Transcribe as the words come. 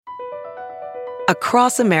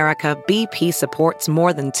Across America, BP supports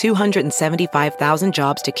more than 275,000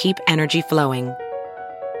 jobs to keep energy flowing.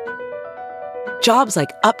 Jobs like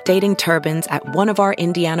updating turbines at one of our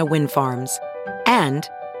Indiana wind farms and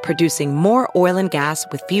producing more oil and gas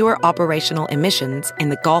with fewer operational emissions in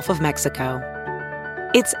the Gulf of Mexico.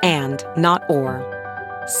 It's and, not or.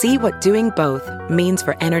 See what doing both means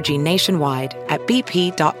for energy nationwide at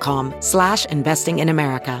bp.com/investing in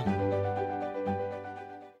America.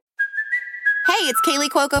 Hey, it's Kaylee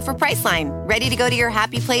Cuoco for Priceline. Ready to go to your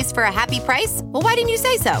happy place for a happy price? Well, why didn't you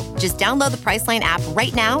say so? Just download the Priceline app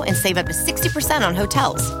right now and save up to 60% on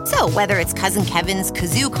hotels. So whether it's Cousin Kevin's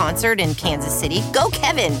Kazoo Concert in Kansas City, go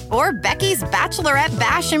Kevin, or Becky's Bachelorette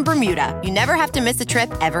Bash in Bermuda, you never have to miss a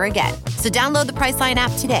trip ever again. So download the Priceline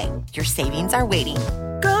app today. Your savings are waiting.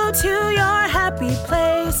 Go to your happy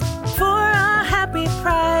place for a happy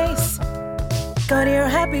price. Go to your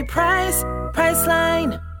happy price,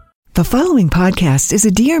 Priceline. The following podcast is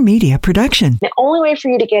a Dear Media production. The only way for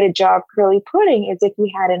you to get a job curly pudding is if you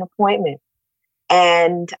had an appointment.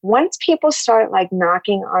 And once people start like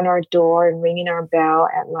knocking on our door and ringing our bell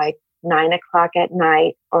at like 9 o'clock at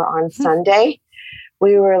night or on Sunday,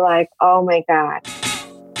 we were like, oh my God.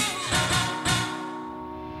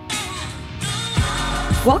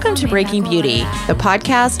 Welcome to Breaking Beauty, the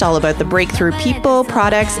podcast all about the breakthrough people,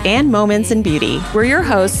 products, and moments in beauty. We're your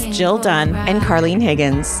hosts, Jill Dunn and Carlene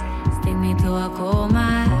Higgins.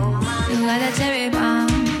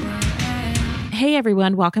 Hey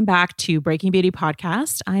everyone, welcome back to Breaking Beauty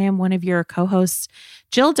Podcast. I am one of your co-hosts,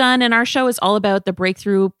 Jill Dunn, and our show is all about the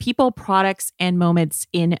breakthrough people, products, and moments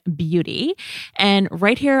in beauty. And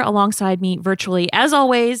right here alongside me virtually, as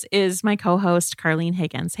always, is my co-host, Carlene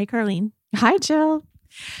Higgins. Hey, Carlene. Hi, Jill.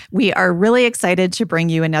 We are really excited to bring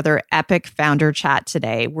you another epic founder chat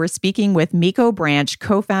today. We're speaking with Miko Branch,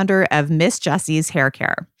 co-founder of Miss Jessie's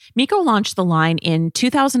Haircare. Miko launched the line in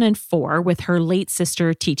 2004 with her late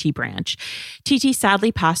sister, TT Branch. TT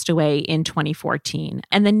sadly passed away in 2014,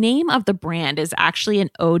 and the name of the brand is actually an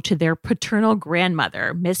ode to their paternal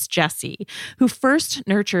grandmother, Miss Jessie, who first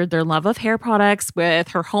nurtured their love of hair products with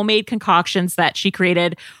her homemade concoctions that she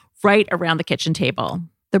created right around the kitchen table.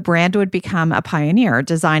 The brand would become a pioneer,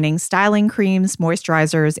 designing styling creams,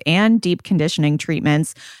 moisturizers, and deep conditioning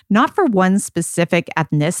treatments, not for one specific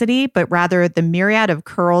ethnicity, but rather the myriad of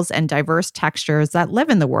curls and diverse textures that live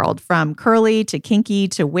in the world, from curly to kinky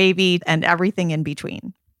to wavy and everything in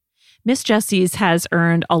between. Miss Jessie's has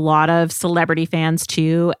earned a lot of celebrity fans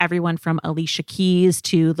too, everyone from Alicia Keys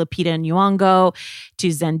to Lupita Nyong'o to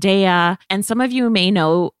Zendaya. And some of you may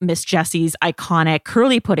know Miss Jessie's iconic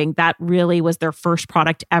curly pudding. That really was their first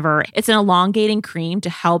product ever. It's an elongating cream to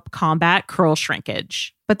help combat curl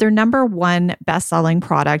shrinkage. But their number one best-selling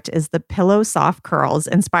product is the Pillow Soft Curls,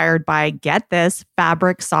 inspired by, get this,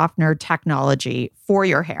 fabric softener technology for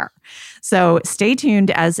your hair. So stay tuned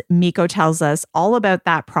as Miko tells us all about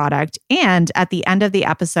that product. And at the end of the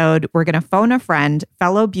episode, we're going to phone a friend,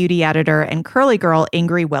 fellow beauty editor and curly girl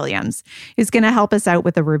Ingrid Williams, who's going to help us out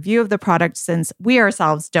with a review of the product since we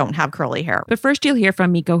ourselves don't have curly hair. But first, you'll hear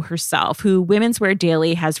from Miko herself, who Women's Wear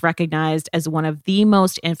Daily has recognized as one of the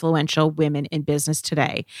most influential women in business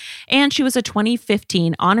today. And she was a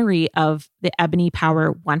 2015 honoree of the Ebony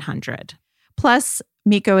Power 100. Plus,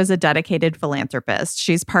 Miko is a dedicated philanthropist.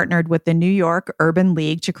 She's partnered with the New York Urban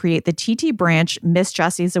League to create the TT Branch Miss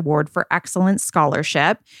Jessie's Award for Excellence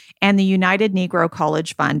Scholarship and the United Negro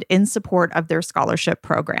College Fund in support of their scholarship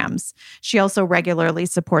programs. She also regularly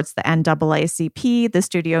supports the NAACP, the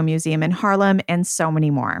Studio Museum in Harlem, and so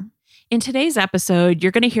many more. In today's episode,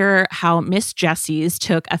 you're going to hear how Miss Jessie's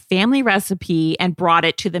took a family recipe and brought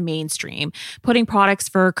it to the mainstream, putting products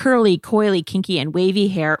for curly, coily, kinky, and wavy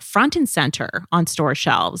hair front and center on store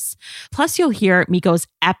shelves. Plus, you'll hear Miko's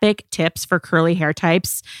epic tips for curly hair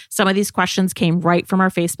types. Some of these questions came right from our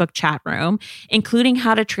Facebook chat room, including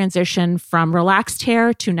how to transition from relaxed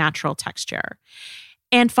hair to natural texture.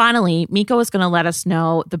 And finally, Miko is going to let us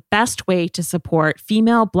know the best way to support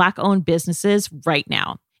female Black-owned businesses right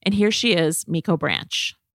now. And here she is, Miko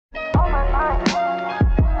Branch.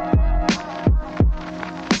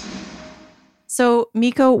 So,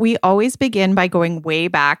 Miko, we always begin by going way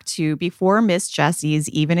back to before Miss Jessie's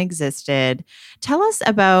even existed. Tell us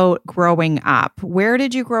about growing up. Where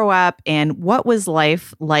did you grow up and what was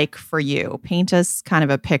life like for you? Paint us kind of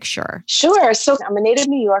a picture. Sure. So I'm a native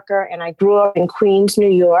New Yorker and I grew up in Queens, New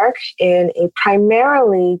York in a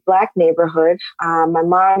primarily Black neighborhood. My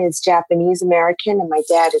mom is Japanese American and my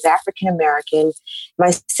dad is African American.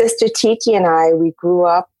 My sister Titi and I, we grew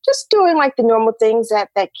up just doing like the normal things that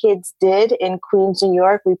kids did in Queens, New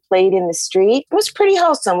York. We played in the street. It was pretty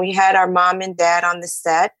wholesome. We had our mom and dad on the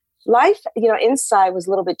set. life, inside was a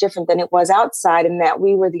little bit different than it was outside in that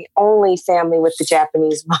we were the only family with the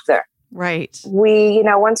Japanese mother. Right. We,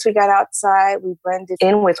 once we got outside, we blended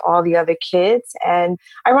in with all the other kids. And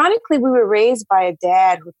ironically, we were raised by a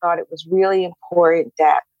dad who thought it was really important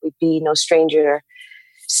that we'd be no stranger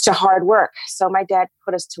to hard work. So my dad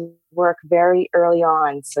put us to work very early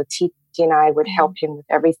on. So Titi and I would help him with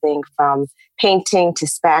everything from painting to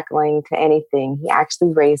spackling to anything. He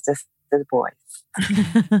actually raised us as boys.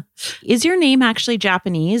 Is your name actually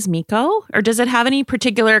Japanese, Miko? Or does it have any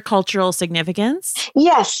particular cultural significance?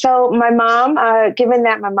 Yes. So my mom, given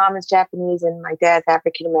that my mom is Japanese and my dad's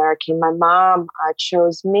African American, my mom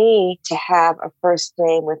chose me to have a first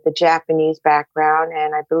name with the Japanese background.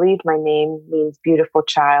 And I believe my name means beautiful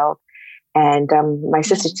child. And my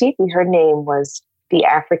sister Titi, her name was the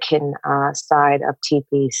African side of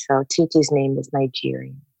Titi. So Titi's name is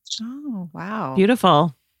Nigerian. Oh, wow.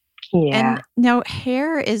 Beautiful. Yeah. And now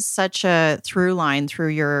hair is such a through line through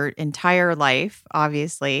your entire life,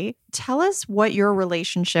 obviously. Tell us what your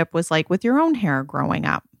relationship was like with your own hair growing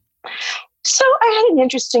up. So I had an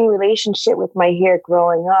interesting relationship with my hair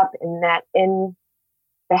growing up in that in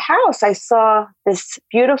the house, I saw this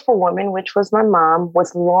beautiful woman, which was my mom,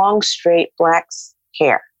 with long, straight black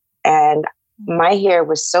hair. And my hair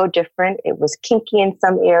was so different. It was kinky in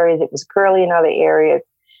some areas. It was curly in other areas.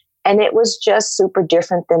 And it was just super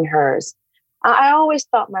different than hers. I always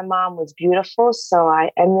thought my mom was beautiful, so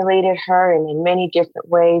I emulated her in many different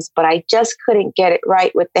ways, but I just couldn't get it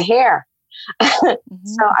right with the hair.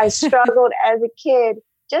 So I struggled as a kid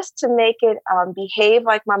just to make it behave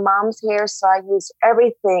like my mom's hair. So I used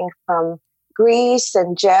everything from grease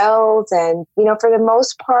and gels. And, for the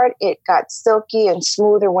most part, it got silky and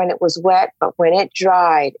smoother when it was wet. But when it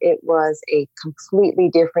dried, it was a completely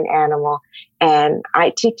different animal. And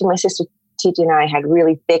my sister Titi and I had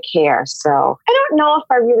really thick hair. So I don't know if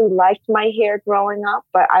I really liked my hair growing up,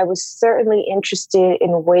 but I was certainly interested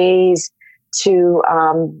in ways to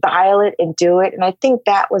style it and do it. And I think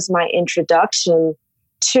that was my introduction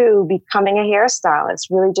to becoming a hairstylist,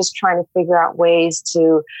 really just trying to figure out ways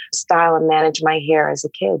to style and manage my hair as a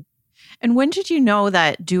kid. And when did you know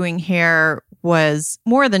that doing hair was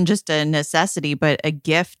more than just a necessity, but a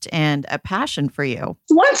gift and a passion for you?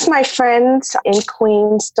 Once my friends in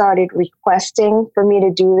Queens started requesting for me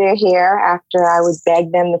to do their hair after I would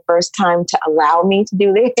beg them the first time to allow me to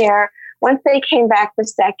do their hair, once they came back for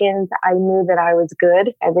seconds, I knew that I was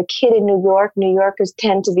good. As a kid in New York, New Yorkers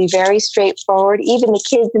tend to be very straightforward, even the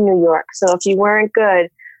kids in New York. So if you weren't good,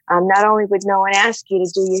 not only would no one ask you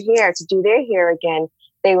to do your hair, to do their hair again,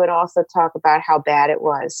 they would also talk about how bad it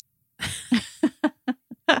was.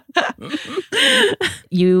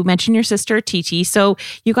 You mentioned your sister, Titi. So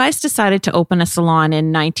you guys decided to open a salon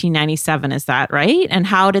in 1997, is that right? And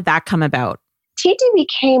how did that come about? Titi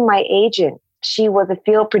became my agent. She was a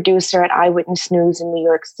field producer at Eyewitness News in New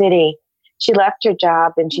York City. She left her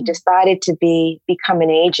job and she decided to become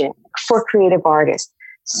an agent for creative artists.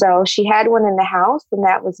 So she had one in the house, and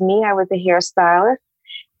that was me. I was a hairstylist.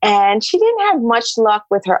 And she didn't have much luck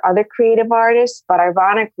with her other creative artists, but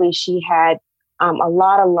ironically, she had a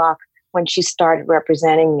lot of luck when she started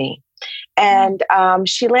representing me. And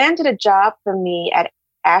she landed a job for me at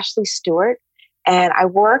Ashley Stewart. And I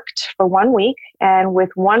worked for 1 week. And with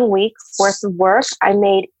 1 week's worth of work, I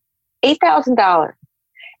made $8,000.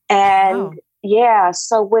 And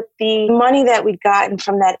so with the money that we'd gotten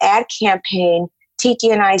from that ad campaign, Titi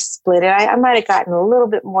and I split it. I might have gotten a little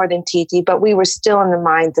bit more than Titi, but we were still in the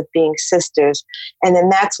minds of being sisters. And then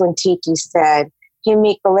that's when Titi said, "Hey,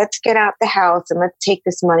 Miko, let's get out the house and let's take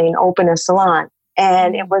this money and open a salon."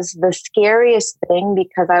 And it was the scariest thing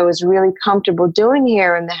because I was really comfortable doing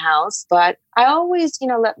hair in the house, but I always,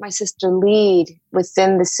 let my sister lead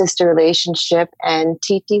within the sister relationship. And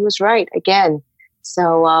Titi was right again.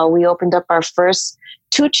 So we opened up our first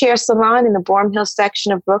 2-chair salon in the Boerum Hill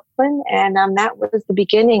section of Brooklyn. And that was the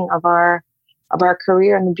beginning of our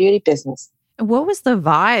career in the beauty business. What was the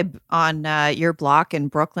vibe on your block in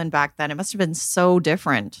Brooklyn back then? It must have been so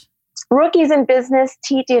different. Rookies in business,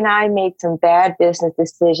 Titi and I made some bad business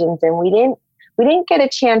decisions, and we didn't get a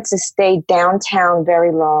chance to stay downtown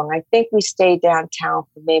very long. I think we stayed downtown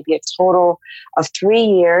for maybe a total of 3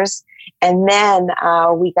 years. And then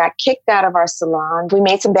we got kicked out of our salon. We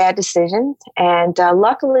made some bad decisions. And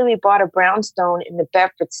luckily, we bought a brownstone in the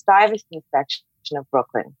Bedford-Stuyvesant section of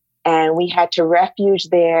Brooklyn. And we had to refuge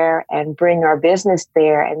there and bring our business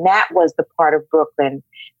there. And that was the part of Brooklyn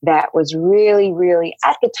that was really, really,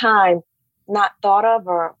 at the time, not thought of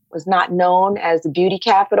or was not known as the beauty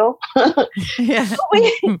capital.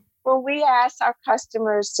 When we asked our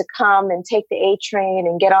customers to come and take the A train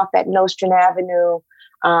and get off at Nostrand Avenue,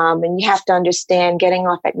 And you have to understand, getting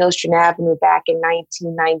off at Nostrand Avenue back in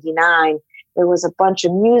 1999, there was a bunch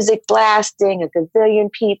of music blasting, a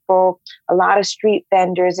gazillion people, a lot of street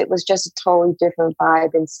vendors. It was just a totally different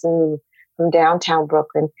vibe and scene from downtown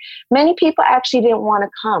Brooklyn. Many people actually didn't want to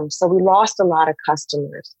come, so we lost a lot of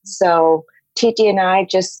customers. So Titi and I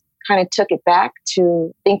just kind of took it back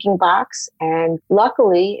to Thinking Box. And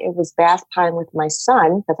luckily, it was bath time with my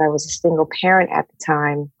son, because I was a single parent at the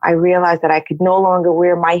time. I realized that I could no longer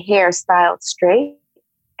wear my hair styled straight,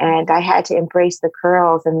 and I had to embrace the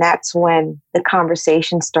curls. And that's when the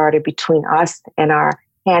conversation started between us and our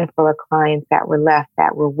handful of clients that were left,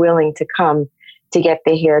 that were willing to come to get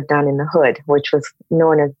their hair done in the hood, which was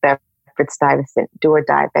known as Bedford Stuyvesant, do or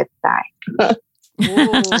die, bed style.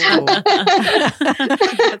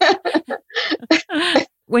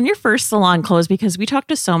 When your first salon closed, because we talked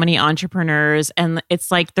to so many entrepreneurs and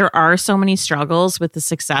it's like there are so many struggles with the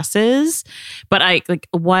successes, but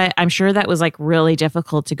I'm sure that was like really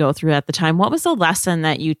difficult to go through at the time. What was the lesson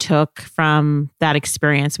that you took from that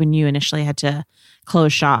experience when you initially had to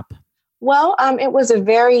close shop? Well, it was a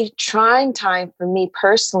very trying time for me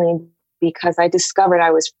personally, because I discovered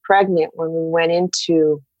I was pregnant when we went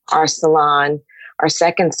into our salon, our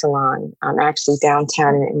second salon, actually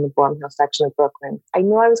downtown in the Boerum Hill section of Brooklyn. I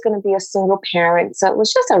knew I was going to be a single parent, so it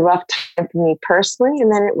was just a rough time for me personally.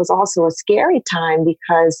 And then it was also a scary time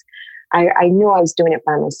because I knew I was doing it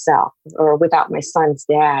by myself or without my son's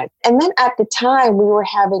dad. And then at the time, we were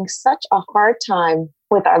having such a hard time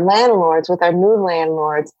with our landlords, with our new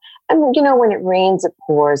landlords. And, you know, when it rains, it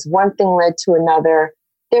pours. One thing led to another.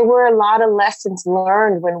 There were a lot of lessons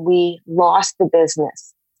learned when we lost the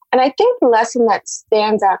business. And I think the lesson that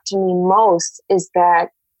stands out to me most is that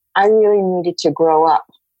I really needed to grow up.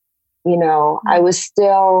 You know, I was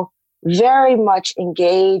still very much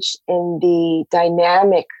engaged in the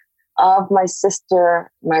dynamic of my sister,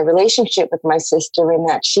 my relationship with my sister, in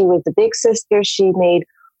that she was the big sister. She made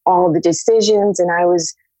all of the decisions, and I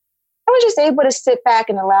was just able to sit back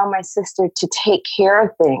and allow my sister to take care of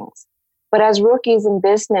things. But as rookies in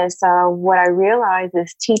business, what I realized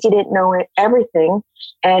is Titi didn't know everything.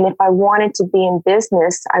 And if I wanted to be in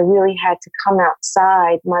business, I really had to come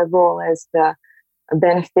outside my role as the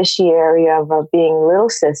beneficiary of being little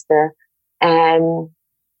sister and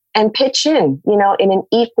pitch in, you know, in an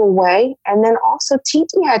equal way. And then also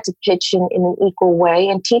Titi had to pitch in an equal way.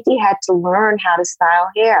 And Titi had to learn how to style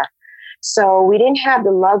hair. So we didn't have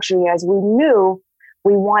the luxury, as we knew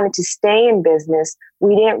we wanted to stay in business.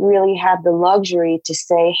 We didn't really have the luxury to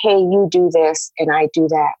say, hey, you do this and I do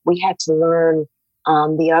that. We had to learn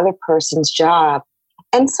the other person's job.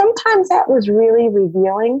 And sometimes that was really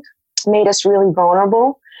revealing, made us really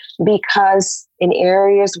vulnerable, because in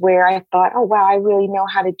areas where I thought, oh, wow, I really know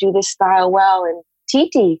how to do this style well. And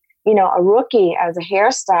Titi, you know, a rookie as a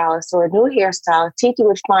hairstylist or a new hairstylist, Titi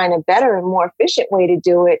would find a better and more efficient way to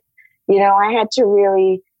do it. You know, I had to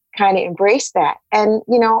really kind of embrace that. And,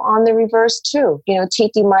 you know, on the reverse too, you know,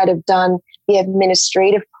 Titi might have done the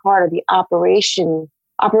administrative part of the operational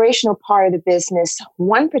part of the business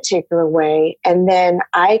one particular way. And then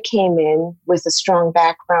I came in with a strong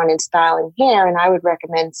background in styling hair, and I would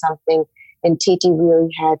recommend something. And Titi really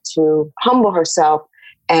had to humble herself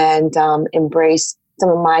and embrace some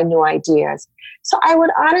of my new ideas. So I would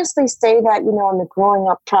honestly say that, you know, in the growing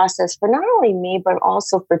up process for not only me, but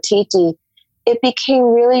also for Titi, it became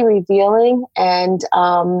really revealing, and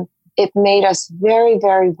it made us very,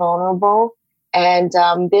 very vulnerable. And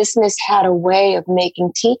business had a way of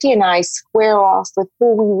making Titi and I square off with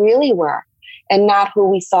who we really were and not who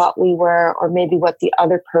we thought we were, or maybe what the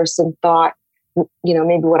other person thought, you know,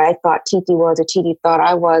 maybe what I thought Titi was or Titi thought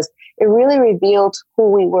I was. It really revealed who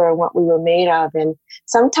we were and what we were made of. And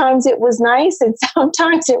sometimes it was nice and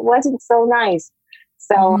sometimes it wasn't so nice.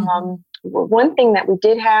 So one thing that we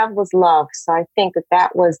did have was love. So I think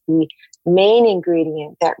that was the main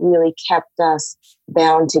ingredient that really kept us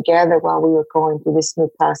bound together while we were going through this new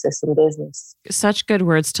process in business. Such good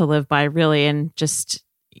words to live by, really. And just,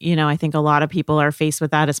 you know, I think a lot of people are faced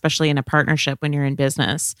with that, especially in a partnership when you're in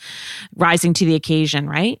business, rising to the occasion,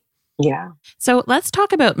 right? Yeah. So let's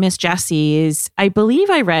talk about Miss Jessie's. I believe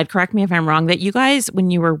I read, correct me if I'm wrong, that you guys, when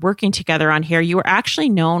you were working together on hair, you were actually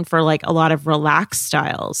known for like a lot of relaxed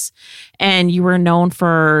styles, and you were known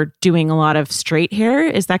for doing a lot of straight hair.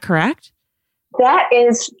 Is that correct? That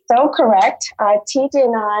is so correct. Titi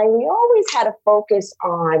and I, we always had a focus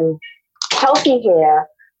on healthy hair,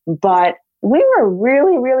 but we were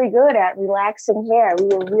really, really good at relaxing hair. We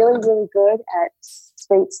were really, really good at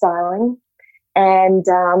straight styling. And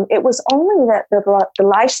it was only that the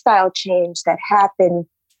lifestyle change that happened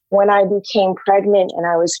when I became pregnant and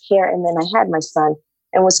I was and then I had my son.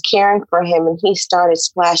 and was caring for him, and he started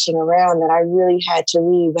splashing around, that I really had to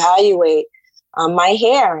reevaluate my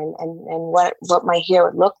hair and what my hair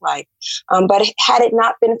would look like. But had it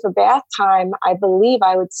not been for bath time, I believe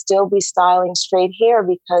I would still be styling straight hair,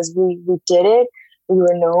 because we did it. We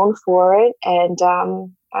were known for it, and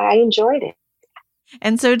I enjoyed it.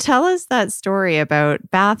 And so tell us that story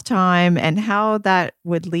about bath time and how that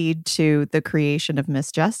would lead to the creation of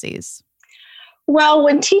Miss Jessie's. Well,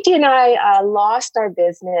 when Titi and I lost our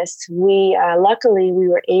business, luckily we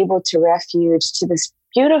were able to refuge to this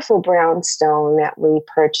beautiful brownstone that we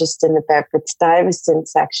purchased in the Bedford-Stuyvesant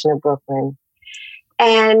section of Brooklyn.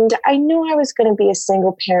 And I knew I was going to be a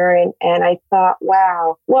single parent. And I thought,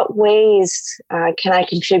 wow, what ways can I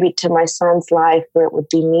contribute to my son's life where it would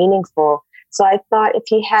be meaningful? So I thought if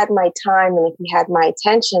he had my time and if he had my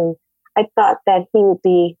attention, I thought that he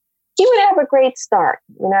would have a great start,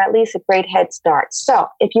 at least a great head start. So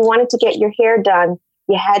if you wanted to get your hair done,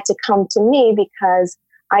 you had to come to me, because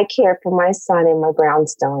I cared for my son in my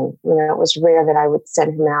brownstone. It was rare that I would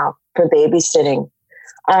send him out for babysitting.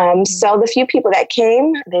 So the few people that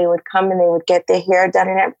came, they would come and they would get their hair done.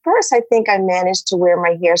 And at first, I think I managed to wear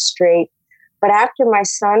my hair straight. But after my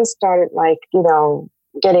son started,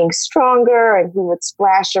 getting stronger, and he would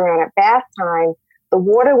splash around at bath time, the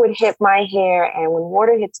water would hit my hair. And when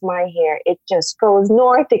water hits my hair, it just goes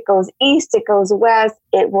north, it goes east, it goes west.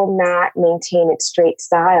 It will not maintain its straight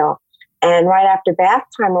style. And right after bath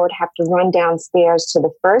time, I would have to run downstairs to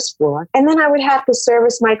the first floor, and then I would have to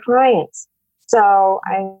service my clients. So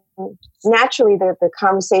naturally, the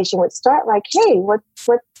conversation would start like, "Hey, what's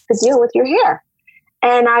the deal with your hair?"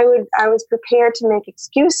 And I was prepared to make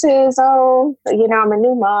excuses. Oh, I'm a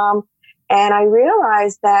new mom. And I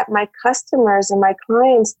realized that my customers and my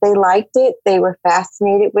clients, they liked it. They were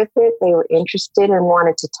fascinated with it. They were interested and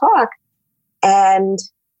wanted to talk. And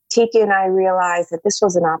Tiki and I realized that this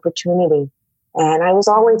was an opportunity. And I was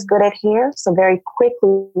always good at hair. So very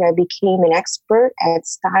quickly, I became an expert at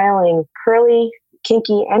styling curly,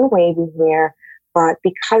 kinky, and wavy hair. But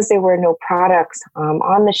because there were no products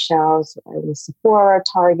on the shelves in Sephora,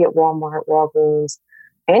 Target, Walmart, Walgreens,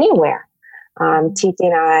 anywhere, Titi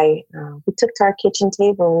and I, we took to our kitchen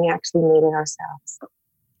table and we actually made it ourselves.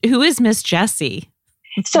 Who is Miss Jessie?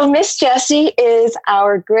 So Miss Jessie is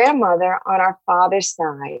our grandmother on our father's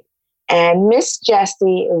side. And Miss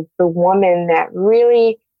Jessie is the woman that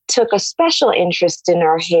really took a special interest in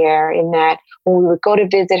our hair, in that when we would go to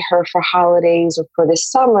visit her for holidays or for the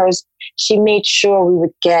summers, she made sure we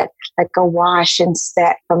would get like a wash and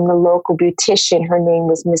set from the local beautician. Her name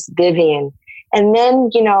was Miss Vivian. And then,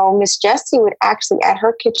 Miss Jessie would actually, at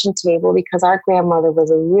her kitchen table, because our grandmother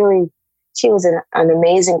was she was an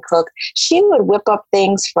amazing cook. She would whip up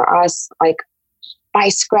things for us, like by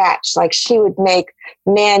scratch. Like she would make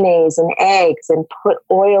mayonnaise and eggs and put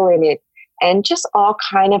oil in it and just all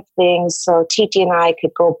kind of things. So Titi and I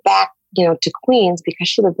could go back, to Queens, because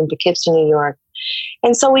she lived in Poughkeepsie, New York.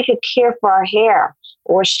 And so we could care for our hair.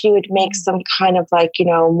 Or she would make some kind of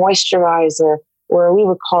moisturizer, or we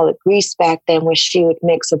would call it grease back then, where she would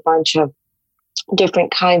mix a bunch of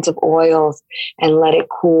different kinds of oils and let it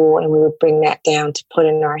cool, and we would bring that down to put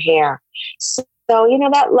in our hair. So,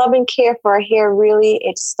 that love and care for our hair, really,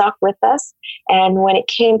 it stuck with us. And when it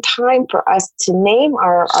came time for us to name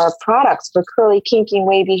our products for curly, kinky, and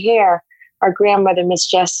wavy hair, our grandmother, Miss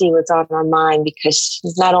Jessie, was on our mind, because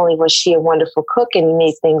not only was she a wonderful cook and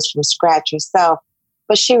made things from scratch herself,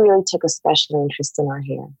 but she really took a special interest in our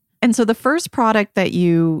hair. And so the first product that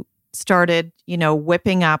you started,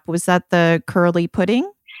 whipping up, was that the curly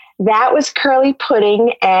pudding? That was curly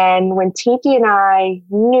pudding. And when Titi and I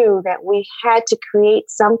knew that we had to create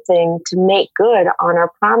something to make good on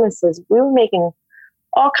our promises, we were making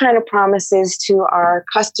all kind of promises to our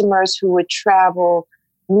customers who would travel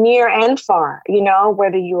near and far,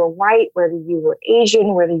 whether you were white, whether you were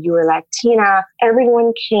Asian, whether you were Latina,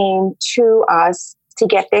 everyone came to us to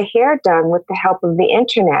get their hair done with the help of the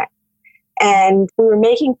internet. And we were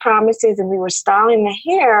making promises and we were styling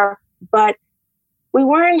the hair, but we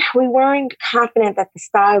weren't confident that the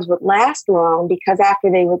styles would last long, because after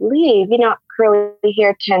they would leave, curly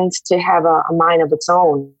hair tends to have a mind of its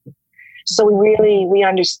own. So we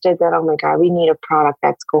understood that, oh my God, we need a product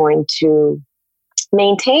that's going to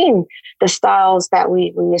maintain the styles that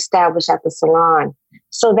we established at the salon.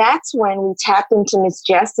 So that's when we tapped into Miss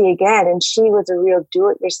Jessie again, and she was a real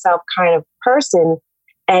do-it-yourself kind of person.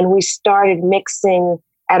 And we started mixing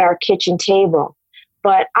at our kitchen table.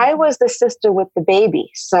 But I was the sister with the baby.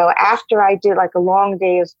 So after I did like a long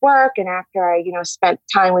day's work, and after I, spent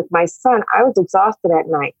time with my son, I was exhausted at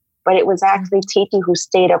night. But it was actually Titi who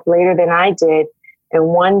stayed up later than I did. And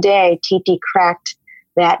one day Titi cracked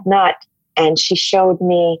that nut. And she showed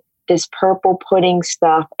me this purple pudding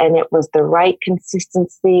stuff, and it was the right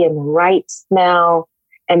consistency and the right smell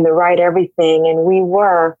and the right everything. And we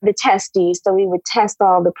were the testies, so we would test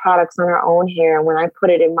all the products on our own hair. And when I put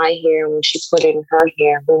it in my hair, and when she put it in her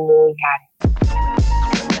hair, we knew we had it.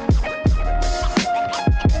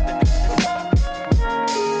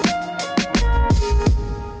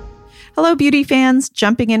 Hello, beauty fans.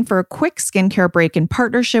 Jumping in for a quick skincare break in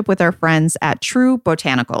partnership with our friends at True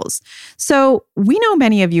Botanicals. So we know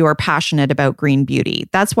many of you are passionate about green beauty.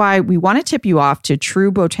 That's why we want to tip you off to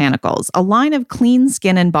True Botanicals, a line of clean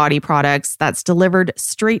skin and body products that's delivered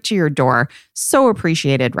straight to your door. So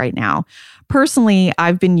appreciated right now. Personally,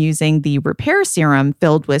 I've been using the Repair Serum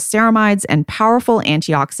filled with ceramides and powerful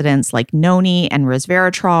antioxidants like noni and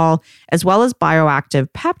resveratrol, as well as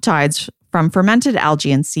bioactive peptides from fermented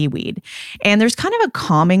algae and seaweed. And there's kind of a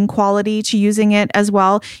calming quality to using it as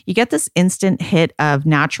well. You get this instant hit of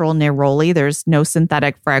natural neroli. There's no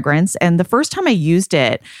synthetic fragrance. And the first time I used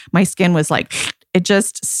it, my skin was like, it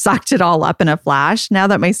just sucked it all up in a flash. Now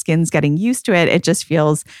that my skin's getting used to it, it just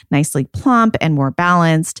feels nicely plump and more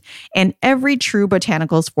balanced. And every True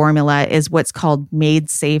Botanicals formula is what's called Made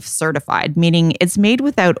Safe certified, meaning it's made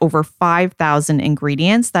without over 5,000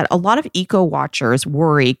 ingredients that a lot of eco-watchers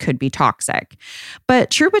worry could be toxic.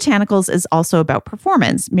 But True Botanicals is also about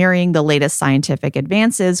performance, marrying the latest scientific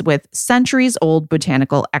advances with centuries-old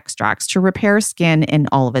botanical extracts to repair skin in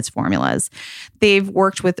all of its formulas. They've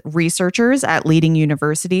worked with researchers at leading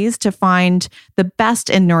universities to find the best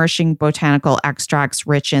and nourishing botanical extracts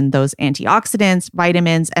rich in those antioxidants,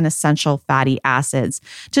 vitamins, and essential fatty acids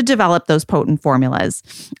to develop those potent formulas.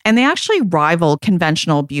 And they actually rival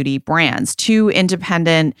conventional beauty brands. 2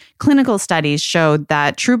 independent clinical studies showed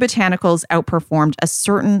that True Botanicals outperformed a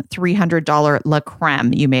certain $300 La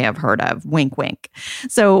Creme you may have heard of. Wink, wink.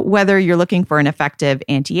 So whether you're looking for an effective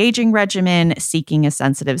anti-aging regimen, seeking a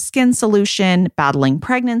sensitive skin solution, battling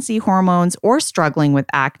pregnancy hormones, or struggling with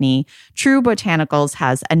acne, True Botanicals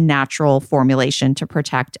has a natural formulation to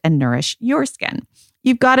protect and nourish your skin.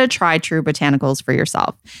 You've got to try True Botanicals for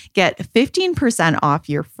yourself. Get 15% off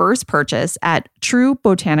your first purchase at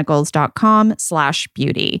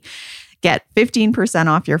truebotanicals.com/beauty. Get 15%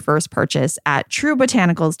 off your first purchase at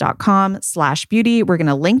truebotanicals.com/beauty. We're going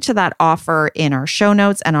to link to that offer in our show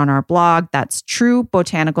notes and on our blog. That's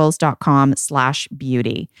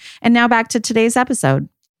truebotanicals.com/beauty. And now back to today's episode.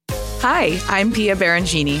 Hi, I'm Pia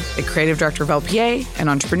Barangini, the creative director of LPA, an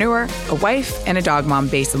entrepreneur, a wife, and a dog mom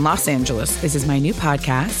based in Los Angeles. This is my new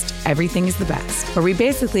podcast, Everything is the Best, where we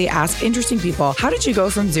basically ask interesting people, how did you go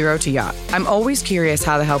from zero to yacht? I'm always curious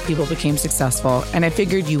how the hell people became successful, and I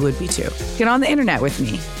figured you would be too. Get on the internet with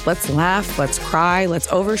me. Let's laugh, let's cry, let's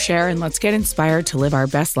overshare, and let's get inspired to live our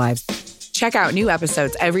best lives. Check out new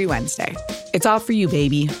episodes every Wednesday. It's all for you,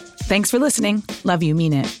 baby. Thanks for listening. Love you,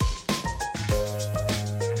 mean it.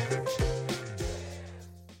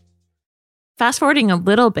 Fast forwarding a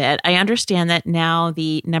little bit, I understand that now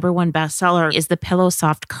the #1 bestseller is the Pillow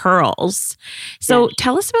Soft Curls. So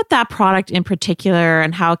tell us about that product in particular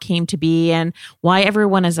and how it came to be and why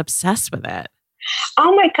everyone is obsessed with it.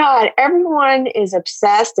 Oh my God, everyone is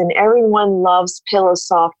obsessed and everyone loves Pillow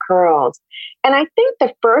Soft Curls. And I think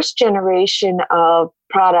the first generation of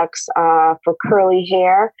products for curly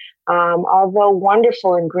hair, although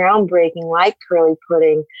wonderful and groundbreaking like Curly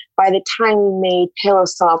Pudding, by the time we made Pillow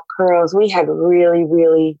Soft Curls, we had really,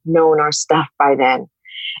 really known our stuff by then.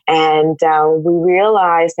 And we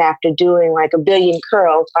realized after doing like 1 billion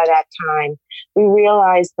curls by that time, we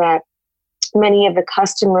realized that many of the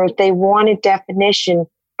customers, they wanted definition,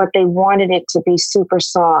 but they wanted it to be super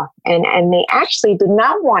soft. And they actually did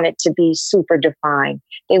not want it to be super defined.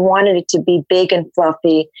 They wanted it to be big and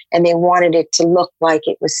fluffy, and they wanted it to look like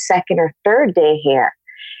it was second or third day hair.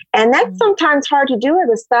 And that's sometimes hard to do as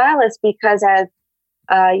a stylist because as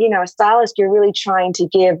a stylist, you're really trying to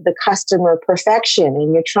give the customer perfection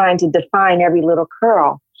and you're trying to define every little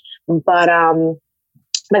curl. But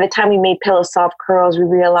by the time we made Pillow Soft Curls, we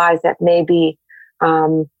realized that maybe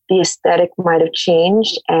the aesthetic might have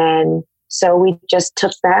changed. And so we just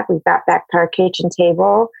took that, we got back to our kitchen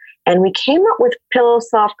table, and we came up with Pillow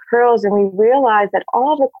Soft Curls, and we realized that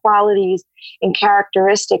all the qualities and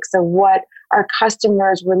characteristics of what our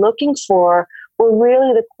customers were looking for were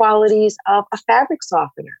really the qualities of a fabric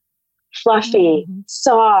softener. Fluffy,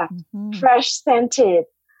 soft, fresh scented,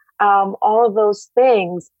 all of those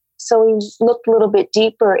things. So we looked a little bit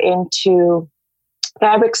deeper into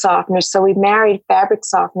fabric softener. So we married fabric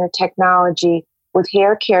softener technology with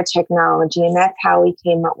Haircare technology, and that's how we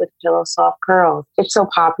came up with Pillow Soft Curls. It's so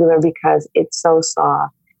popular because it's so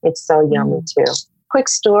soft. It's so yummy too. quick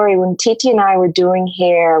story. When Titi and I were doing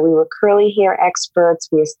hair, we were curly hair experts.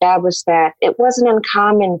 We established that it wasn't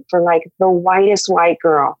uncommon for like the whitest white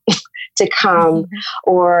girl to come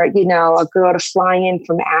or, you know, a girl to fly in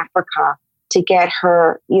from Africa to get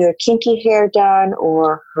her either kinky hair done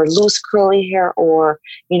or her loose curly hair or,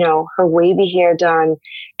 you know, her wavy hair done.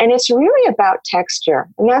 And it's really about texture.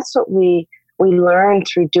 And that's what we learned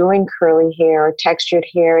through doing curly hair or textured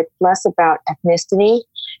hair. It's less about ethnicity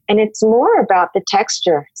and it's more about the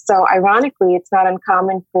texture. So ironically, it's not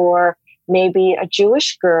uncommon for maybe a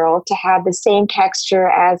Jewish girl to have the same texture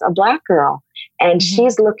as a Black girl. And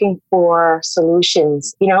she's looking for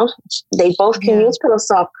solutions. You know, they both can use Pillow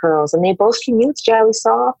Soft curls and they both can use Jelly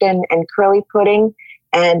Soft and curly pudding.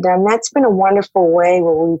 And that's been a wonderful way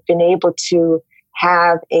where we've been able to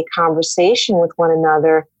have a conversation with one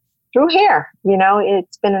another through hair. You know,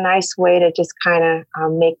 it's been a nice way to just kind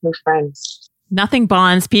of make new friends. Nothing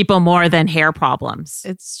bonds people more than hair problems.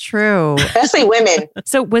 It's true. Especially women.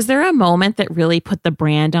 So was there a moment that really put the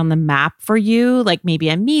brand on the map for you? Like maybe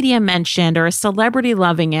a media mentioned or a celebrity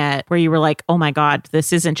loving it where you were like, oh my God,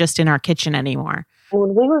 this isn't just in our kitchen anymore.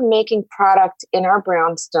 When we were making product in our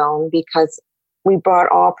brownstone, because we brought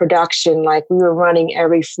all production, like we were running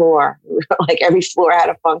every floor, like every floor had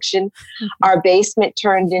a function. Our basement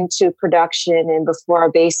turned into production. And before our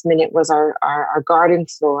basement, it was our garden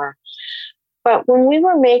floor. But when we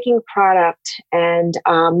were making product and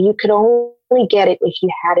you could only get it if you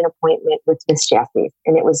had an appointment with Miss Jessie,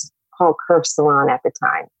 and it was called Curve Salon at the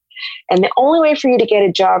time. And the only way for you to get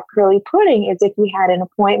a job curly pudding is if you had an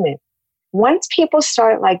appointment. Once people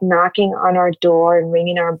started like knocking on our door and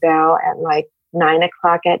ringing our bell at like 9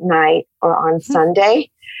 o'clock at night or on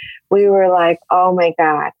Sunday, we were like, oh my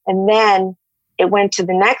God. And then it went to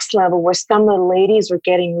the next level where some of the ladies were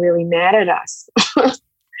getting really mad at us.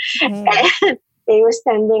 And they were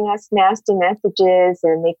sending us nasty messages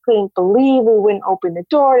and they couldn't believe we wouldn't open the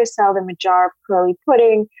door to sell them a jar of curly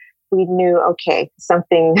pudding. We knew, okay,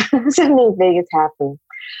 something big is happening.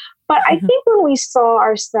 But I think when we saw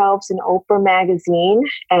ourselves in Oprah magazine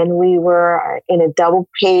and we were in a double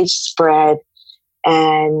page spread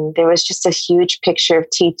and there was just a huge picture of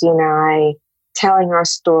Titi and I telling our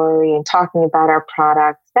story and talking about our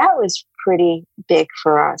product, that was pretty big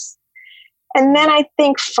for us. And then I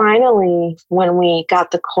think finally, when we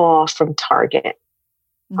got the call from Target,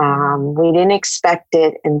 we didn't expect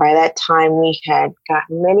it. And by that time, we had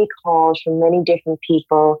gotten many calls from many different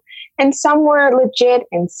people. And some were legit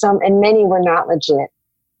and many were not legit.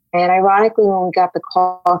 And ironically, when we got the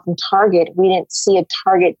call from Target, we didn't see a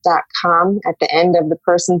target.com at the end of the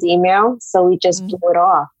person's email. So we just blew it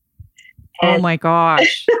off. And oh my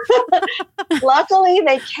gosh. Luckily,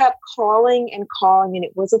 they kept calling and calling, and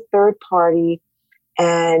it was a third party.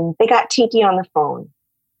 And they got Titi on the phone.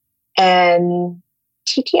 And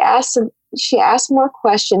Titi asked more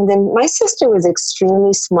questions. And my sister was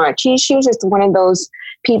extremely smart. She was just one of those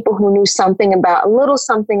people who knew a little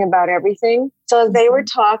something about everything. So as they were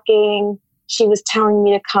talking, she was telling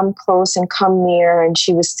me to come close and come near. And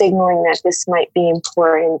she was signaling that this might be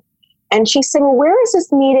important. And she said, well, where is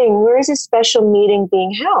this meeting? Where is this special meeting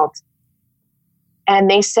being held?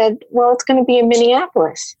 And they said, well, it's going to be in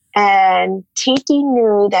Minneapolis. And Titi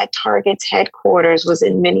knew that Target's headquarters was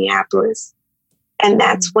in Minneapolis. And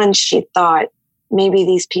that's when she thought, maybe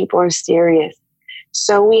these people are serious.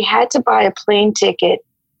 So we had to buy a plane ticket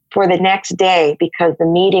for the next day because the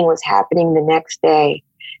meeting was happening the next day.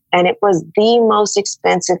 And it was the most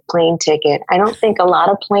expensive plane ticket. I don't think a lot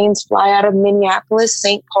of planes fly out of Minneapolis,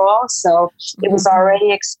 St. Paul. So it was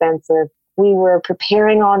already expensive. We were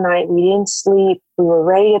preparing all night. We didn't sleep. We were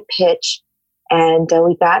ready to pitch. And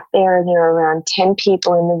we got there and there were around 10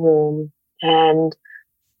 people in the room. And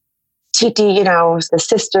Titi, you know, was the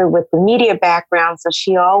sister with the media background. So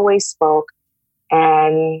she always spoke.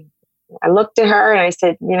 And I looked at her and I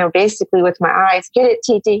said, you know, basically with my eyes, get it,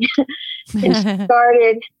 Titi. And she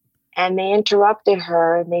started. And they interrupted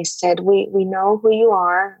her and they said, we know who you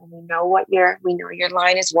are. And we know your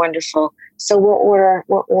line is wonderful. So we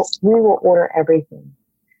will order everything.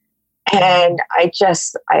 And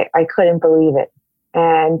I couldn't believe it.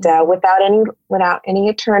 And without any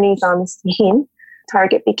attorneys on the scene,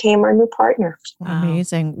 Target became our new partner. Wow.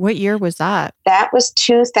 Amazing. What year was that? That was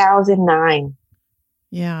 2009.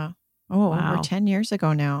 Yeah. Oh, wow. Over 10 years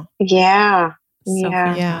ago now. Yeah. So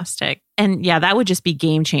fantastic. And yeah, that would just be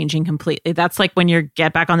game changing completely. That's like when you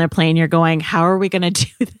get back on the plane, you're going, how are we going to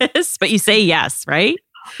do this? But you say yes, right?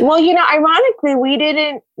 Well, you know, ironically, we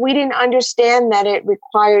didn't understand that it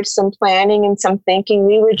required some planning and some thinking.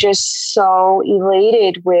 We were just so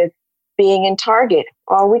elated with being in Target.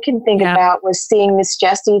 All we can think about was seeing Miss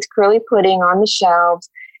Jessie's curly pudding on the shelves.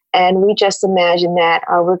 And we just imagined that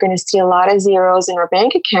we're going to see a lot of zeros in our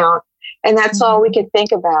bank account. And that's all we could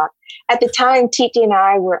think about. At the time, Titi and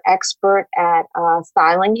I were expert at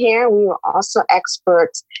styling hair. We were also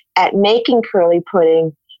experts at making curly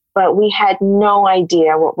pudding, but we had no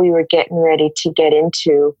idea what we were getting ready to get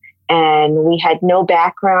into. And we had no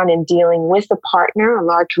background in dealing with a partner, a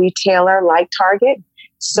large retailer like Target.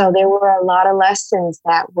 So there were a lot of lessons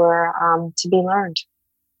that were to be learned.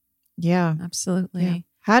 Yeah, absolutely. Yeah.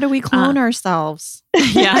 How do we clone ourselves?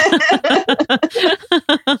 Yeah.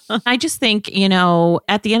 I just think,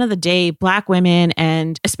 at the end of the day, Black women,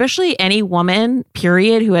 and especially any woman,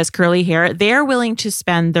 period, who has curly hair, they're willing to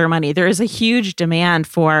spend their money. There is a huge demand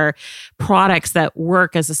for products that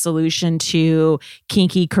work as a solution to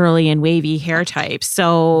kinky, curly, and wavy hair types.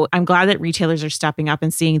 So I'm glad that retailers are stepping up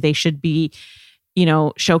and seeing they should be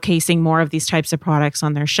showcasing more of these types of products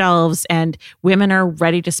on their shelves, and women are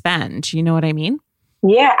ready to spend. You know what I mean?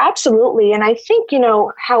 Yeah, absolutely. And I think,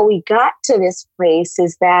 how we got to this place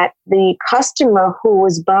is that the customer who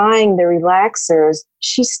was buying the relaxers,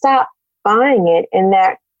 she stopped buying it, and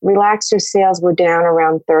that relaxer sales were down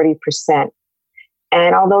around 30%.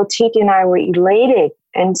 And although Titi and I were elated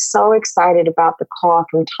and so excited about the call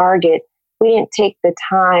from Target, we didn't take the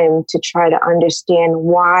time to try to understand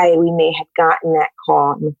why we may have gotten that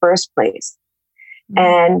call in the first place.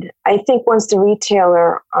 And I think once the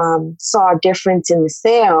retailer saw a difference in the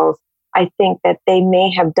sales, I think that they may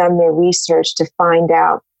have done their research to find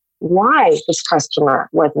out why this customer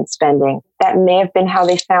wasn't spending. That may have been how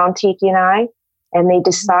they found Titi and I. And they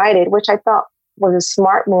decided, which I thought was a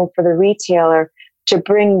smart move for the retailer, to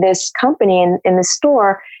bring this company in the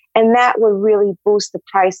store. And that would really boost the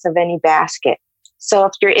price of any basket. So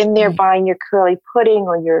if you're in there buying your curly pudding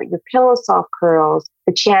or your Pillow Soft curls,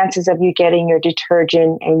 the chances of you getting your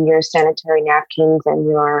detergent and your sanitary napkins and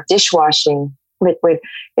your dishwashing liquid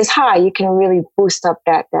is high. You can really boost up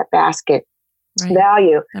that basket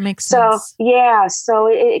value. That makes sense. So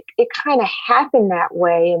it kind of happened that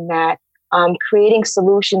way, in that creating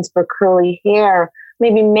solutions for curly hair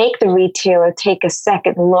maybe make the retailer take a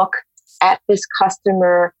second look at this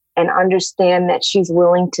customer and understand that she's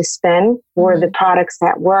willing to spend for the products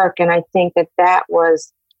that work. And I think that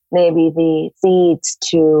was maybe the seeds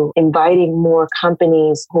to inviting more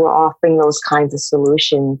companies who are offering those kinds of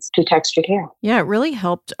solutions to textured hair. Yeah, it really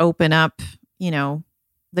helped open up,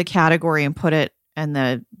 the category and put it in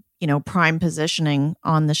the, prime positioning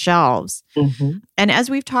on the shelves. Mm-hmm. And as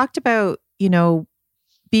we've talked about,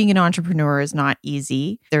 being an entrepreneur is not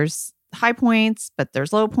easy. There's high points, but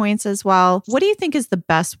there's low points as well. What do you think is the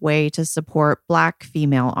best way to support Black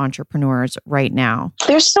female entrepreneurs right now?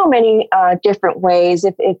 There's so many different ways.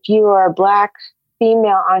 If you are a Black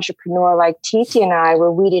female entrepreneur like Titi and I,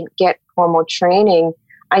 where we didn't get formal training,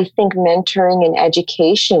 I think mentoring and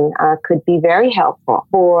education could be very helpful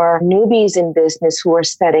for newbies in business who are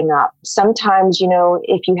setting up. Sometimes,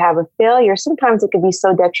 if you have a failure, sometimes it could be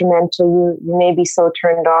so detrimental, you may be so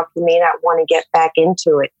turned off, you may not want to get back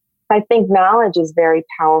into it. I think knowledge is very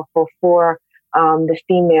powerful for the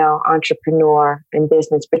female entrepreneur in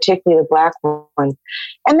business, particularly the Black one.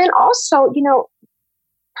 And then also,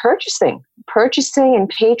 purchasing and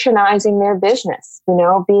patronizing their business,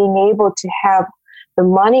 being able to have the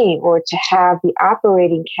money or to have the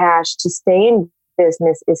operating cash to stay in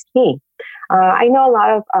business is key. I know a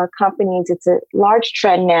lot of companies, it's a large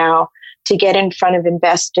trend now to get in front of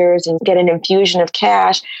investors and get an infusion of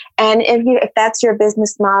cash. And if that's your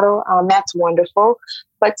business model, that's wonderful.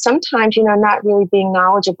 But sometimes, not really being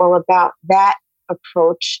knowledgeable about that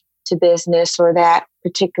approach to business or that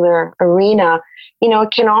particular arena,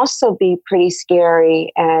 it can also be pretty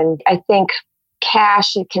scary. And I think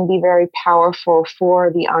cash, it can be very powerful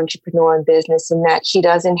for the entrepreneur in business, in that she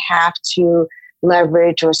doesn't have to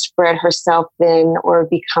leverage or spread herself thin or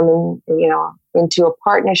becoming, into a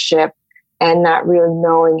partnership and not really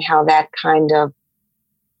knowing how that kind of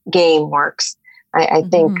game works. I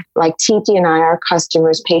think like Titi and I, our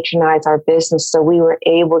customers patronize our business, so we were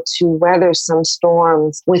able to weather some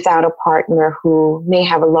storms without a partner who may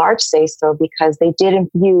have a large say-so, because they did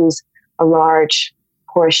infuse a large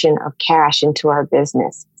portion of cash into our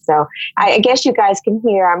business. So I guess you guys can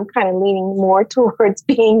hear I'm kind of leaning more towards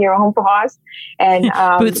being your own boss and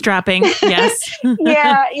bootstrapping. Yes.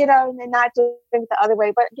 Yeah, and not doing it the other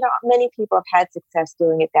way. But many people have had success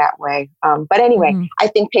doing it that way. But anyway, I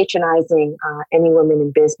think patronizing any woman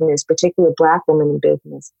in business, particularly Black women in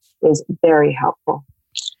business, is very helpful.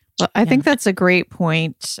 Well, I think that's a great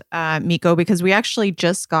point, Miko, because we actually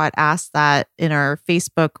just got asked that in our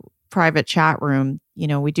Facebook private chat room.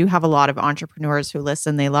 we do have a lot of entrepreneurs who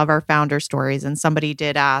listen. They love our founder stories. And somebody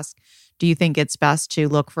did ask, do you think it's best to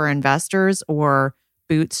look for investors or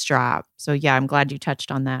bootstrap? So yeah, I'm glad you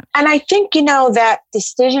touched on that. And I think, that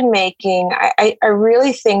decision making, I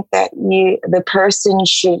really think that the person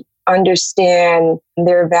should understand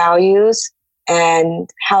their values and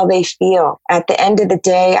how they feel. At the end of the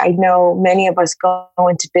day, I know many of us go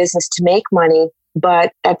into business to make money,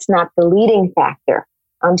 but that's not the leading factor.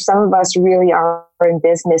 Some of us really are in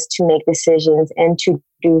business to make decisions and to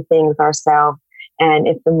do things ourselves. And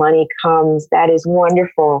if the money comes, that is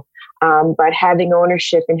wonderful. But having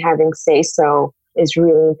ownership and having say-so is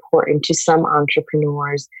really important to some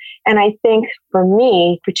entrepreneurs. And I think for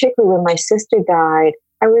me, particularly when my sister died,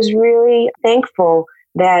 I was really thankful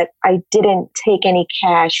that I didn't take any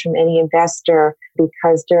cash from any investor,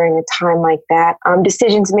 because during a time like that,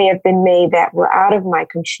 decisions may have been made that were out of my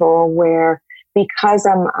control, where because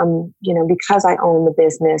because I own the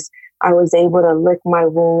business, I was able to lick my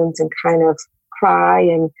wounds and kind of cry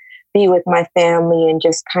and be with my family and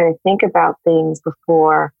just kind of think about things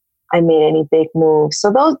before I made any big moves.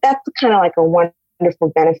 So that's kind of like a wonderful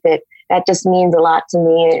benefit. That just means a lot to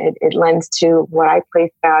me. It lends to what I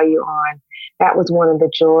place value on. That was one of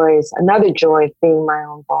the joys, another joy of being my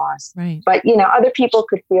own boss. Right. But, other people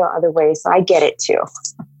could feel other ways. So I get it too.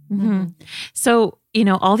 Mm-hmm. So,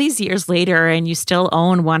 all these years later, and you still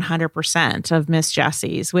own 100% of Miss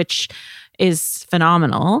Jessie's, which is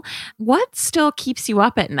phenomenal. What still keeps you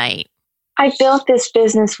up at night? I built this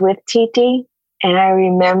business with Titi, and I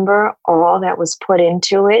remember all that was put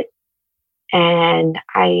into it. And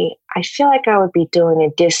I feel like I would be doing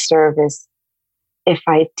a disservice if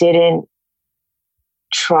I didn't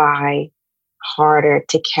try harder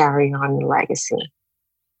to carry on the legacy.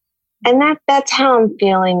 And that's how I'm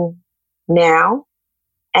feeling now.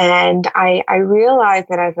 And I realize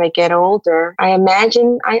that as I get older, I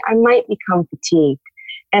imagine I might become fatigued,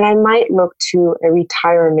 and I might look to a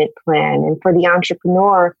retirement plan. And for the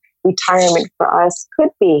entrepreneur, retirement for us could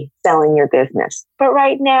be selling your business. But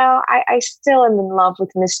right now, I still am in love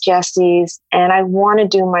with Miss Jessie's, and I want to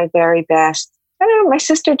do my very best. I don't know, my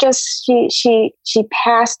sister she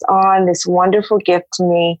passed on this wonderful gift to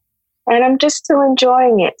me, and I'm just still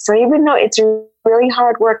enjoying it. So even though it's really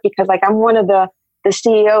hard work, because I'm one of the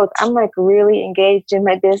CEOs, I'm really engaged in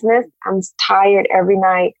my business. I'm tired every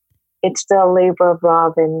night. It's still a labor of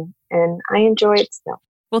love, and I enjoy it still.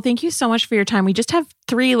 Well, thank you so much for your time. We just have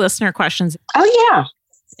 3 listener questions. Oh,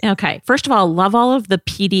 yeah. Okay. First of all, love all of the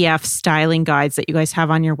PDF styling guides that you guys have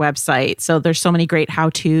on your website. So there's so many great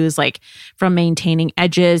how-tos, like from maintaining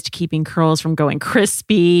edges to keeping curls from going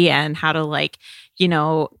crispy, and how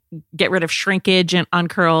to get rid of shrinkage on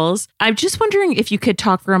curls. I'm just wondering if you could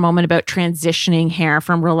talk for a moment about transitioning hair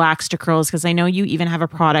from relaxed to curls, because I know you even have a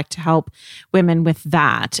product to help women with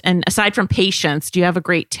that. And aside from patience, do you have a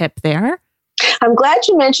great tip there? I'm glad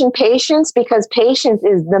you mentioned patience, because patience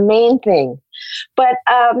is the main thing. But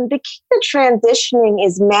the key to transitioning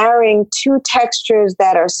is marrying 2 textures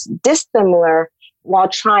that are dissimilar while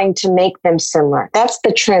trying to make them similar. That's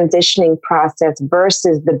the transitioning process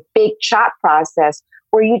versus the big chop process,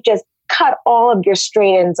 where you just cut all of your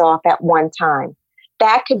straight ends off at one time.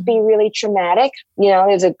 That could be really traumatic.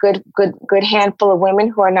 There's a good handful of women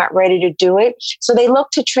who are not ready to do it. So they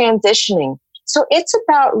look to transitioning. So it's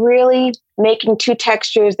about really making 2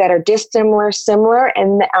 textures that are dissimilar, similar,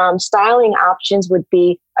 and styling options would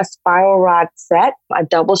be a spiral rod set, a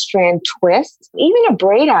double strand twist, even a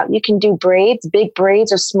braid out. You can do braids, big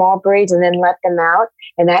braids or small braids, and then let them out.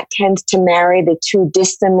 And that tends to marry the 2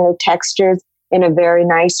 dissimilar textures in a very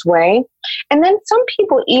nice way. And then some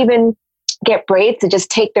people even get braids to just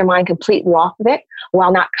take their mind completely off of it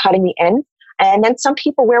while not cutting the ends. And then some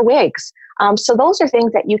people wear wigs. So those are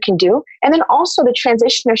things that you can do. And then also the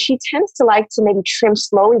transitioner, she tends to like to maybe trim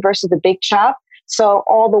slowly versus the big chop. So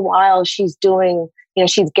all the while she's doing,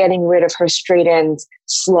 she's getting rid of her straight ends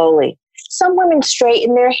slowly. Some women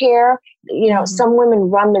straighten their hair. Some women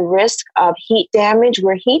run the risk of heat damage,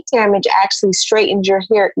 where heat damage actually straightens your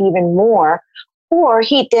hair even more. Or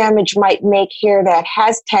heat damage might make hair that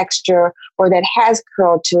has texture or that has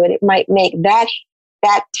curl to it. It might make that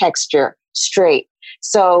texture straight.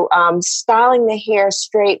 So styling the hair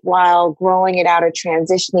straight while growing it out or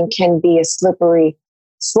transitioning can be a slippery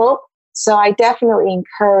slope. So I definitely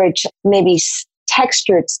encourage maybe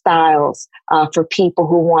textured styles for people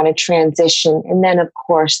who want to transition. And then, of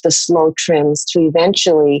course, the slow trims to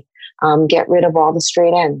eventually get rid of all the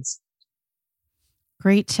straight ends.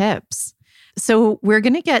 Great tips. So we're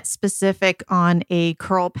going to get specific on a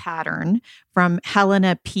curl pattern from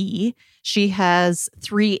Helena P. She has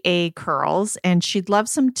 3A curls, and she'd love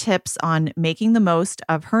some tips on making the most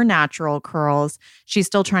of her natural curls. She's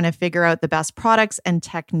still trying to figure out the best products and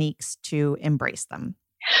techniques to embrace them.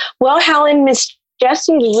 Well, Helen, Miss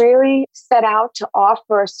Jessie really set out to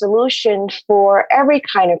offer a solution for every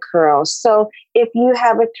kind of curl. So if you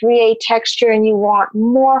have a 3A texture and you want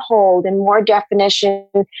more hold and more definition,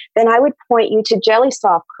 then I would point you to Jelly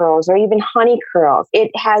Soft curls or even honey curls.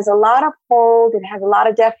 It has a lot of hold, it has a lot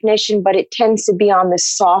of definition, but it tends to be on the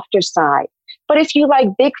softer side. But if you like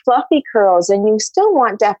big fluffy curls and you still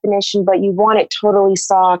want definition, but you want it totally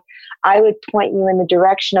soft, I would point you in the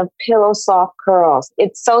direction of Pillow Soft curls.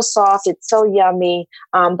 It's so soft, it's so yummy,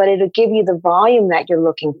 but it'll give you the volume that you're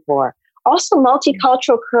looking for. Also,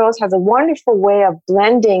 multicultural curls has a wonderful way of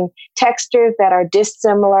blending textures that are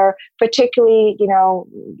dissimilar, particularly,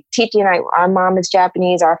 Titi and I, our mom is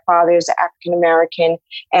Japanese, our father is African American,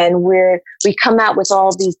 and we come out with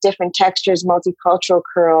all these different textures. Multicultural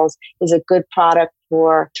curls is a good product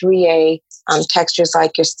for 3A textures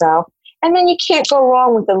like yourself. And then you can't go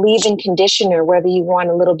wrong with a leave-in conditioner, whether you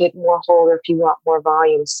want a little bit more hold or if you want more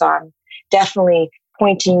volume. So I'm definitely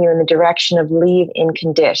pointing you in the direction of leave-in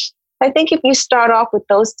condition. I think if you start off with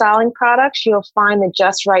those styling products, you'll find the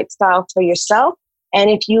just right style for yourself. And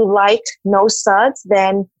if you like no suds,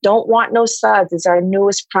 then Don't Want No Suds is our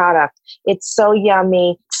newest product. It's so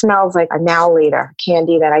yummy. It smells like a Now Later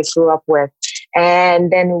candy that I grew up with.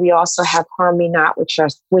 And then we also have Harmony Knot,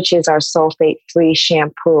 which is our sulfate-free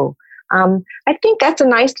shampoo. I think that's a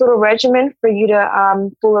nice little regimen for you to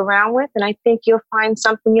fool around with, and I think you'll find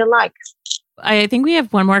something you like. I think we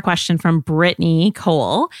have one more question from Brittany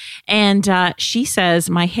Cole, and she says,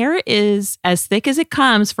 my hair is as thick as it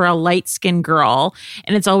comes for a light-skinned girl,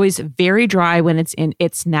 and it's always very dry when it's in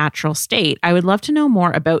its natural state. I would love to know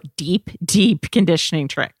more about deep conditioning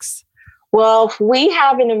tricks. Well, we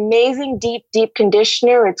have an amazing deep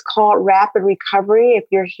conditioner. It's called Rapid Recovery. If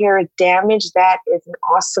your hair is damaged, that is an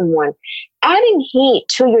awesome one. Adding heat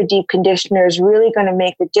to your deep conditioner is really going to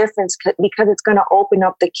make the difference because it's going to open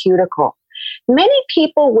up the cuticle. Many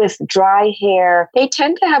people with dry hair, they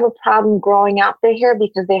tend to have a problem growing out their hair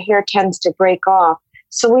because their hair tends to break off.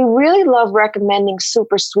 So we really love recommending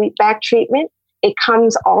Super Sweet Back treatment. It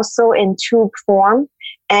comes also in tube form.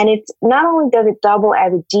 And it's not only does it double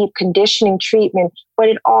as a deep conditioning treatment, but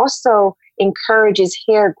it also encourages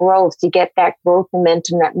hair growth to get that growth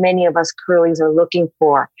momentum that many of us curlies are looking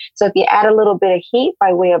for. So if you add a little bit of heat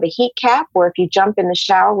by way of a heat cap, or if you jump in the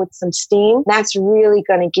shower with some steam, that's really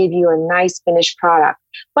going to give you a nice finished product.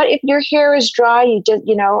 But if your hair is dry, you just,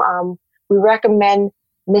 we recommend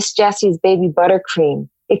Miss Jessie's Baby Buttercream.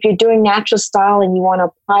 If you're doing natural style and you want to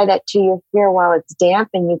apply that to your hair while it's damp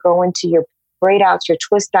and you go into your braid outs, your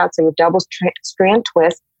twist outs, or your double strand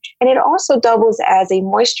twist. And it also doubles as a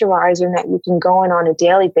moisturizer that you can go in on a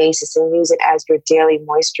daily basis and use it as your daily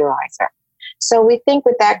moisturizer. So we think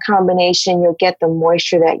with that combination, you'll get the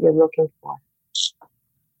moisture that you're looking for.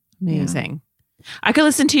 Amazing. Yeah. I could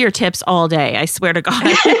listen to your tips all day. I swear to God.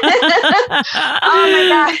 Oh my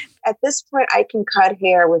God. At this point, I can cut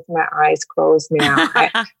hair with my eyes closed now.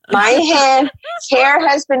 My hair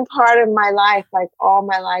has been part of my life, like all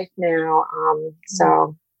my life now.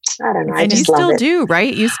 So I don't know. And you still do,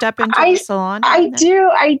 right? You step into the salon. I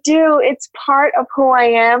do. It's part of who I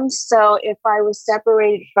am. So if I was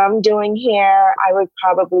separated from doing hair, I would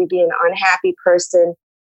probably be an unhappy person.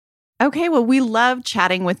 Okay, well, we love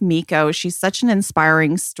chatting with Miko. She's such an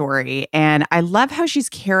inspiring story, and I love how she's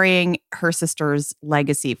carrying her sister's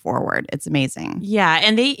legacy forward. It's amazing. Yeah,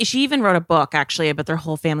 and she even wrote a book, actually, about their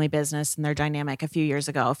whole family business and their dynamic a few years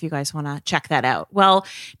ago, if you guys want to check that out. Well,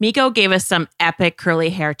 Miko gave us some epic curly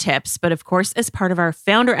hair tips, but of course, as part of our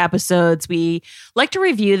founder episodes, we like to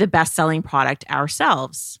review the best-selling product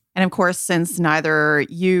ourselves. And of course, since neither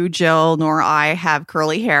you, Jill, nor I have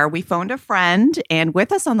curly hair, we phoned a friend. And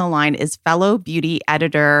with us on the line is fellow beauty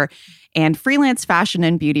editor and freelance fashion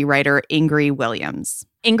and beauty writer, Ingrid Williams.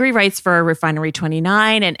 Ingrid writes for Refinery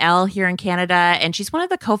 29 and Elle here in Canada. And she's one of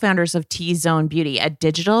the co-founders of T-Zone Beauty, a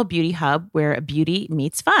digital beauty hub where beauty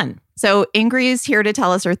meets fun. So Ingrid is here to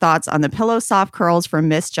tell us her thoughts on the Pillow Soft curls from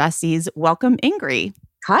Miss Jessie's. Welcome, Ingrid.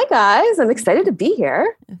 Hi, guys. I'm excited to be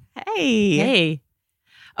here. Hey.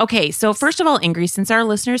 Okay, so first of all, Ingrid, since our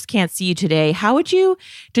listeners can't see you today, how would you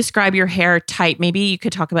describe your hair type? Maybe you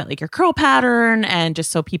could talk about like your curl pattern and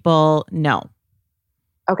just so people know.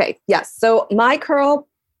 Okay, yes. So my curl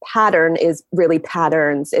pattern is really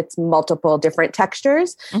patterns. It's multiple different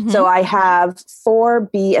textures. Mm-hmm. So I have 4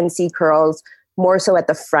 B and C curls, more so at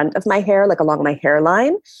the front of my hair, like along my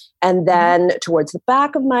hairline. And then towards the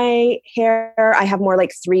back of my hair, I have more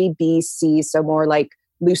like 3BC, so more like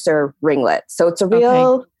looser ringlets. So it's a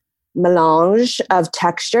real melange of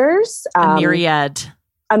textures. A myriad.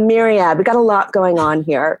 A myriad. We got a lot going on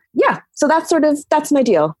here. Yeah. So that's my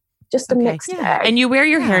deal. Just a mixed bag. And you wear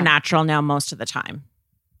your hair natural now most of the time.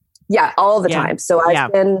 Yeah, all the time. So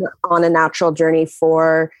I've been on a natural journey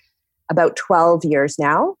for about 12 years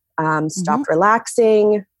now. Stopped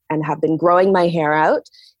relaxing and have been growing my hair out.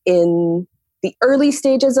 In the early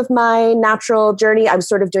stages of my natural journey, I was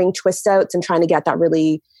sort of doing twist outs and trying to get that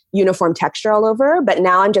really uniform texture all over. But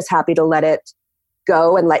now I'm just happy to let it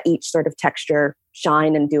go and let each sort of texture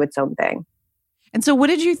shine and do its own thing. And so what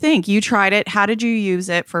did you think? You tried it. How did you use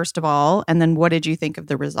it, first of all? And then what did you think of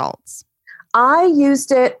the results? I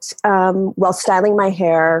used it while styling my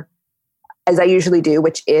hair, as I usually do,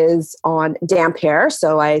 which is on damp hair.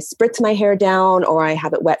 So I spritz my hair down or I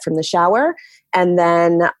have it wet from the shower. And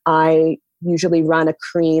then I usually run a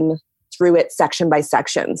cream through it section by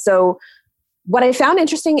section. So what I found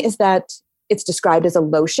interesting is that it's described as a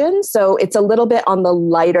lotion. So it's a little bit on the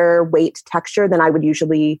lighter weight texture than I would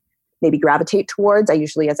usually maybe gravitate towards. I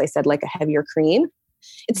usually, as I said, like a heavier cream.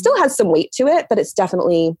 It still has some weight to it, but it's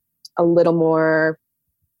definitely a little more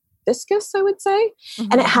viscous, I would say.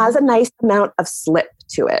 And it has a nice amount of slip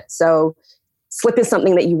to it. So slip is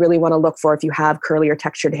something that you really want to look for if you have curly or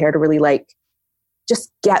textured hair, to really like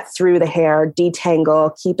just get through the hair,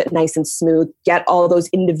 detangle, keep it nice and smooth, get all those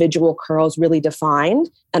individual curls really defined.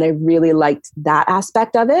 And I really liked that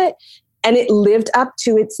aspect of it. And it lived up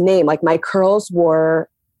to its name. Like my curls were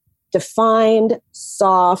defined,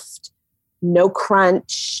 soft, no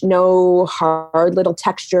crunch, no hard little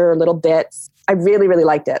texture, little bits. I really, really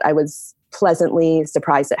liked it. I was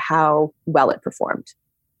surprised at how well it performed.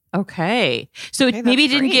 Okay. So it maybe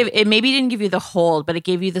didn't give you the hold, but it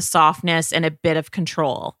gave you the softness and a bit of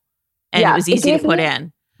control. And it was easy to put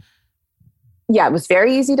in. Yeah, it was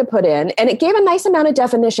very easy to put in. And it gave a nice amount of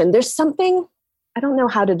definition. There's something, I don't know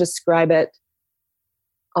how to describe it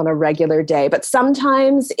on a regular day, but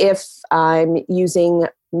sometimes if I'm using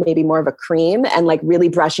maybe more of a cream and like really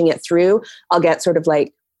brushing it through, I'll get sort of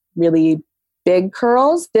like really big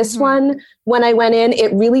curls. This one, when I went in,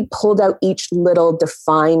 it really pulled out each little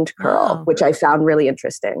defined curl, which I found really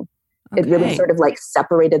interesting. It really sort of like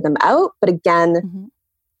separated them out, but again,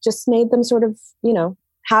 just made them sort of,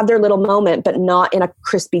 have their little moment, but not in a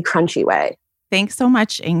crispy, crunchy way. Thanks so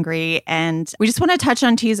much, Ingrid. And we just want to touch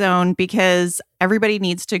on T-Zone because everybody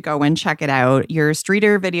needs to go and check it out. Your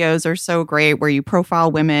streeter videos are so great where you profile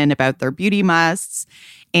women about their beauty musts.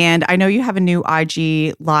 And I know you have a new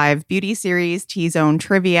IG live beauty series, T-Zone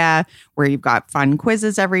Trivia, where you've got fun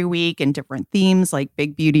quizzes every week and different themes like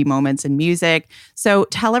big beauty moments in music. So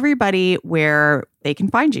tell everybody where they can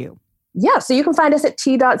find you. Yeah, so you can find us at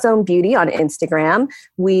t.zonebeauty on Instagram.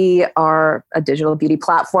 We are a digital beauty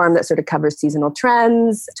platform that sort of covers seasonal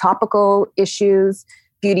trends, topical issues,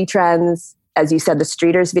 beauty trends. As you said, the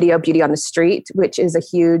Streeters video, Beauty on the Street, which is a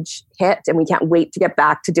huge hit. And we can't wait to get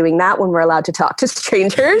back to doing that when we're allowed to talk to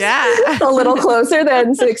strangers a little closer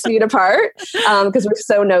than 6 feet apart. Because we're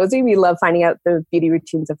so nosy. We love finding out the beauty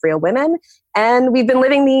routines of real women. And we've been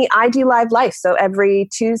living the IG Live life. So every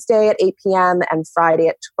Tuesday at 8 p.m. and Friday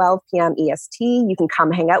at 12 p.m. EST, you can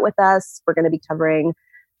come hang out with us. We're going to be covering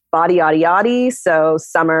body, yaddy, yaddy. So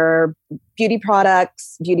summer beauty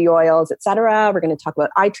products, beauty oils, etc. We're going to talk about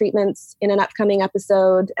eye treatments in an upcoming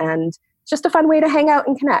episode. And it's just a fun way to hang out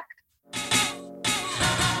and connect.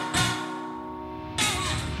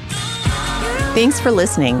 Thanks for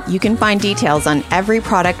listening. You can find details on every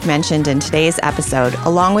product mentioned in today's episode,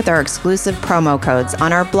 along with our exclusive promo codes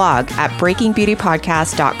on our blog at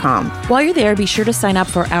breakingbeautypodcast.com. While you're there, be sure to sign up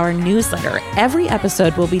for our newsletter. Every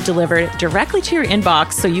episode will be delivered directly to your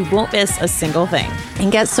inbox, so you won't miss a single thing.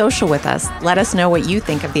 And get social with us. Let us know what you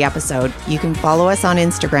think of the episode. You can follow us on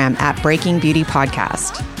Instagram at Breaking Beauty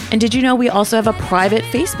Podcast. And did you know we also have a private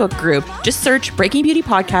Facebook group? Just search Breaking Beauty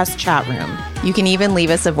Podcast Chat Room. You can even leave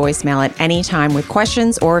us a voicemail at any time with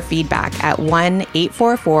questions or feedback at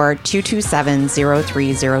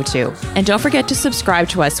 1-844-227-0302. And don't forget to subscribe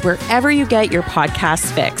to us wherever you get your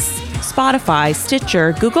podcast fix. Spotify,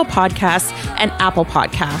 Stitcher, Google Podcasts, and Apple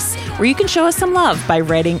Podcasts, where you can show us some love by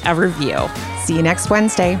writing a review. See you next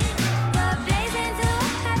Wednesday.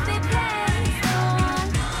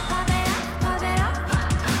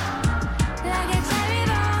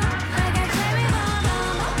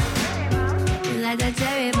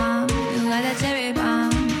 Cherry bomb.